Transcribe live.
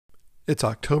It's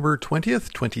October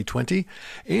 20th, 2020,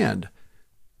 and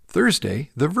Thursday,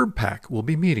 the VrbPAC will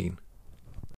be meeting.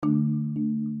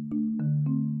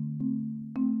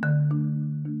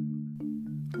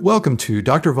 Welcome to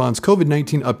Dr. Vaughn's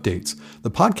COVID-19 Updates. The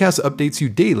podcast updates you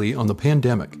daily on the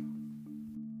pandemic.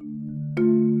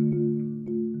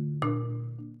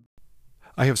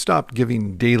 I have stopped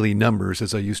giving daily numbers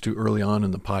as I used to early on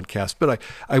in the podcast, but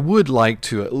I would like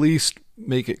to at least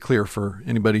make it clear for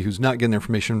anybody who's not getting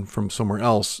information from somewhere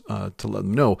else to let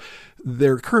them know.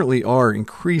 There currently are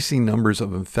increasing numbers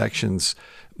of infections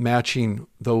matching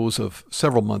those of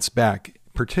several months back,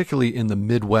 particularly in the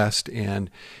Midwest,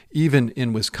 and even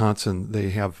in Wisconsin.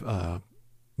 They have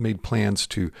made plans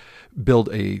to build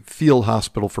a field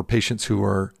hospital for patients who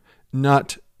are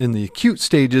not in the acute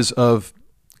stages of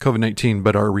COVID-19,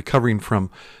 but are recovering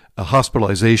from a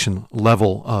hospitalization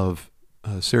level of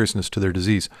seriousness to their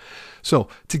disease. So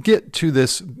to get to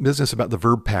this business about the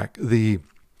VrbPAC, the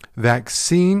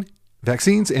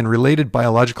Vaccines and Related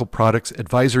Biological Products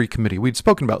Advisory Committee, we'd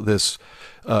spoken about this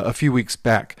a few weeks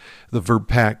back, the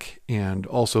VrbPAC, and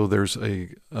also there's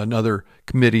another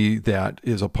committee that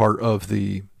is a part of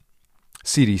the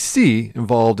CDC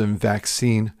involved in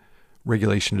vaccine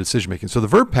regulation and decision making. So the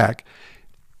VrbPAC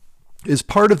is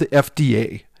part of the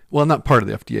FDA. Well, not part of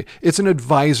the FDA. It's an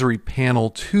advisory panel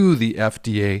to the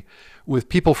FDA with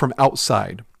people from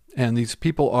outside. And these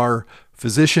people are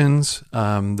physicians.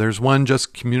 There's one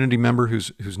just community member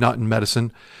who's not in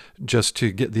medicine, just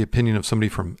to get the opinion of somebody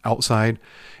from outside.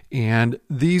 And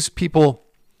these people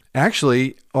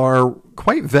actually are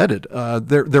quite vetted.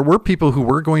 There were people who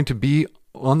were going to be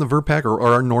on the VrbPAC or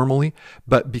are normally,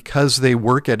 but because they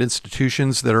work at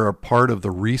institutions that are a part of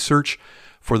the research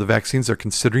for the vaccines they're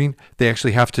considering, they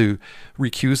actually have to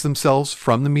recuse themselves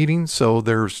from the meeting. So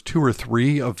there's 2 or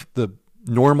 3 of the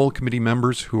normal committee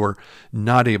members who are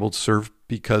not able to serve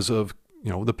because of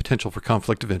the potential for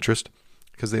conflict of interest,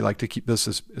 because they like to keep this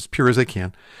as pure as they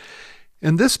can.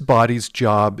 And this body's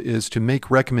job is to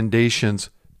make recommendations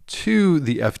to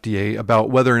the FDA about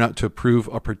whether or not to approve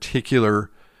a particular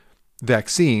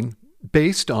vaccine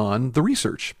based on the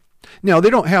research. Now, they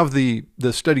don't have the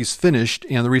studies finished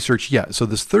and the research yet. So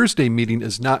this Thursday meeting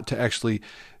is not to actually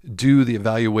do the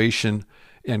evaluation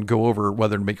and go over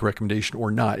whether to make a recommendation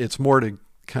or not. It's more to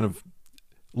kind of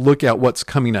look at what's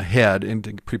coming ahead and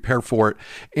to prepare for it,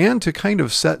 and to kind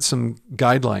of set some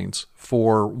guidelines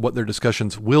for what their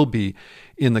discussions will be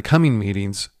in the coming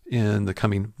meetings in the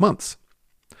coming months.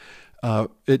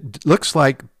 It looks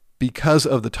like, because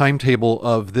of the timetable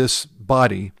of this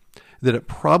body, that it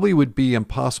probably would be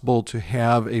impossible to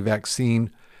have a vaccine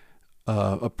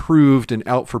approved and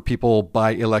out for people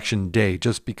by election day,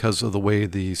 just because of the way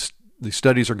the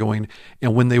studies are going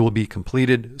and when they will be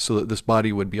completed, so that this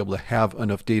body would be able to have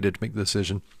enough data to make the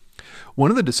decision. One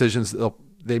of the decisions that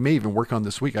they may even work on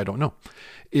this week, I don't know,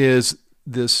 is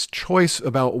this choice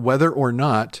about whether or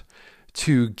not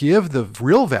to give the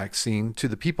real vaccine to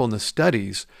the people in the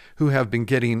studies who have been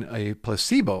getting a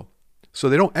placebo. So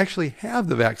they don't actually have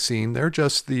the vaccine, they're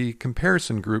just the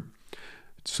comparison group,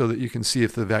 so that you can see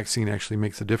if the vaccine actually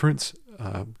makes a difference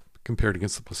compared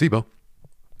against the placebo.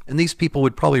 And these people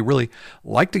would probably really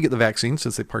like to get the vaccine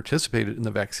since they participated in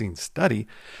the vaccine study.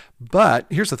 But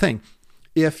here's the thing.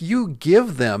 If you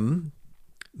give them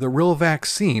the real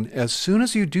vaccine, as soon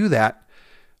as you do that,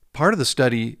 part of the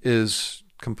study is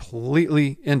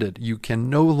completely ended. You can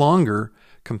no longer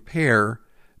compare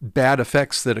bad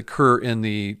effects that occur in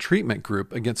the treatment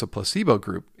group against a placebo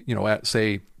group, at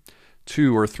say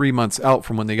 2 or 3 months out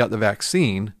from when they got the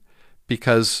vaccine,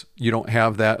 because you don't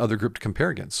have that other group to compare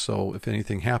against. So if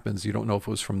anything happens, you don't know if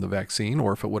it was from the vaccine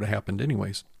or if it would have happened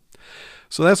anyways.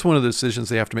 So that's one of the decisions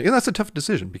they have to make. And that's a tough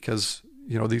decision because,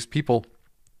 these people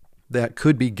that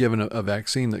could be given a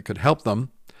vaccine that could help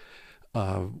them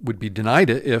would be denied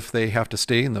it if they have to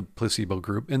stay in the placebo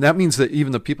group. And that means that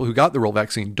even the people who got the real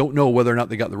vaccine don't know whether or not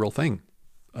they got the real thing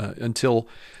until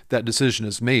that decision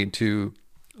is made to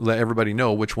let everybody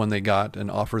know which one they got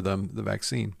and offer them the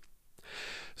vaccine.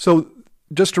 So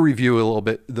just to review a little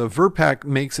bit, the VrbPAC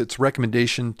makes its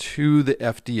recommendation to the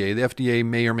FDA. The FDA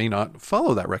may or may not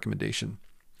follow that recommendation.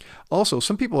 Also,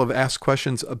 some people have asked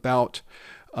questions about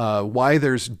why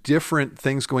there's different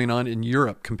things going on in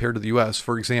Europe compared to the U.S.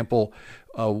 For example,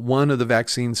 one of the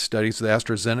vaccine studies, the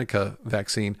AstraZeneca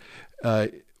vaccine,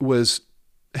 was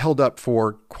held up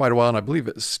for quite a while, and I believe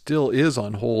it still is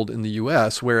on hold in the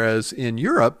U.S., whereas in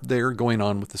Europe, they're going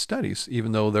on with the studies,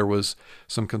 even though there was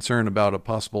some concern about a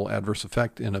possible adverse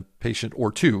effect in a patient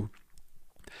or two.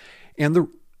 And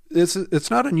it's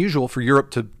not unusual for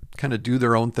Europe to kind of do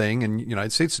their own thing and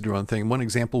United States to do their own thing. One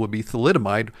example would be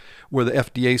thalidomide, where the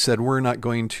FDA said we're not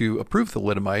going to approve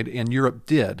thalidomide, and Europe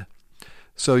did.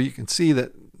 So you can see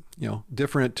that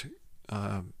different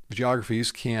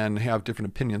geographies can have different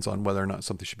opinions on whether or not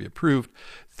something should be approved.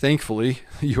 Thankfully,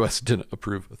 the U.S. didn't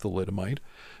approve thalidomide.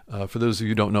 For those of you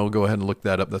who don't know, go ahead and look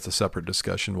that up. That's a separate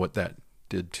discussion, what that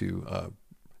did to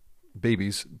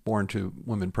babies born to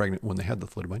women pregnant when they had the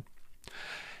thalidomide.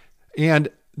 And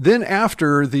then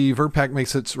after the VRBPAC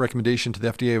makes its recommendation to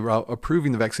the FDA about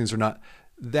approving the vaccines or not,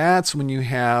 that's when you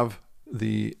have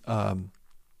the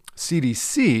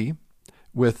CDC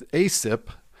with ACIP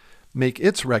make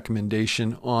its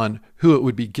recommendation on who it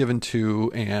would be given to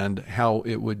and how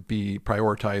it would be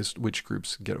prioritized, which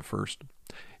groups get it first.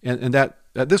 And that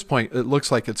at this point, it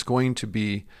looks like it's going to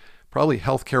be probably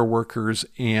healthcare workers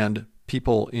and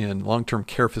people in long-term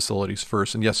care facilities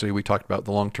first. And yesterday we talked about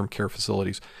the long-term care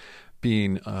facilities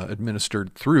being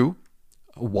administered through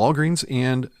Walgreens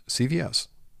and CVS.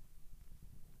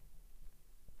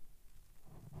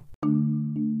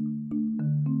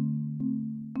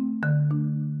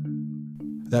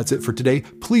 That's it for today.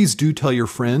 Please do tell your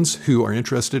friends who are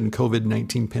interested in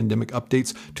COVID-19 pandemic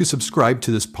updates to subscribe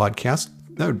to this podcast.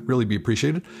 That would really be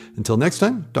appreciated. Until next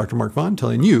time, Dr. Mark Vaughn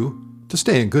telling you to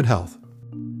stay in good health.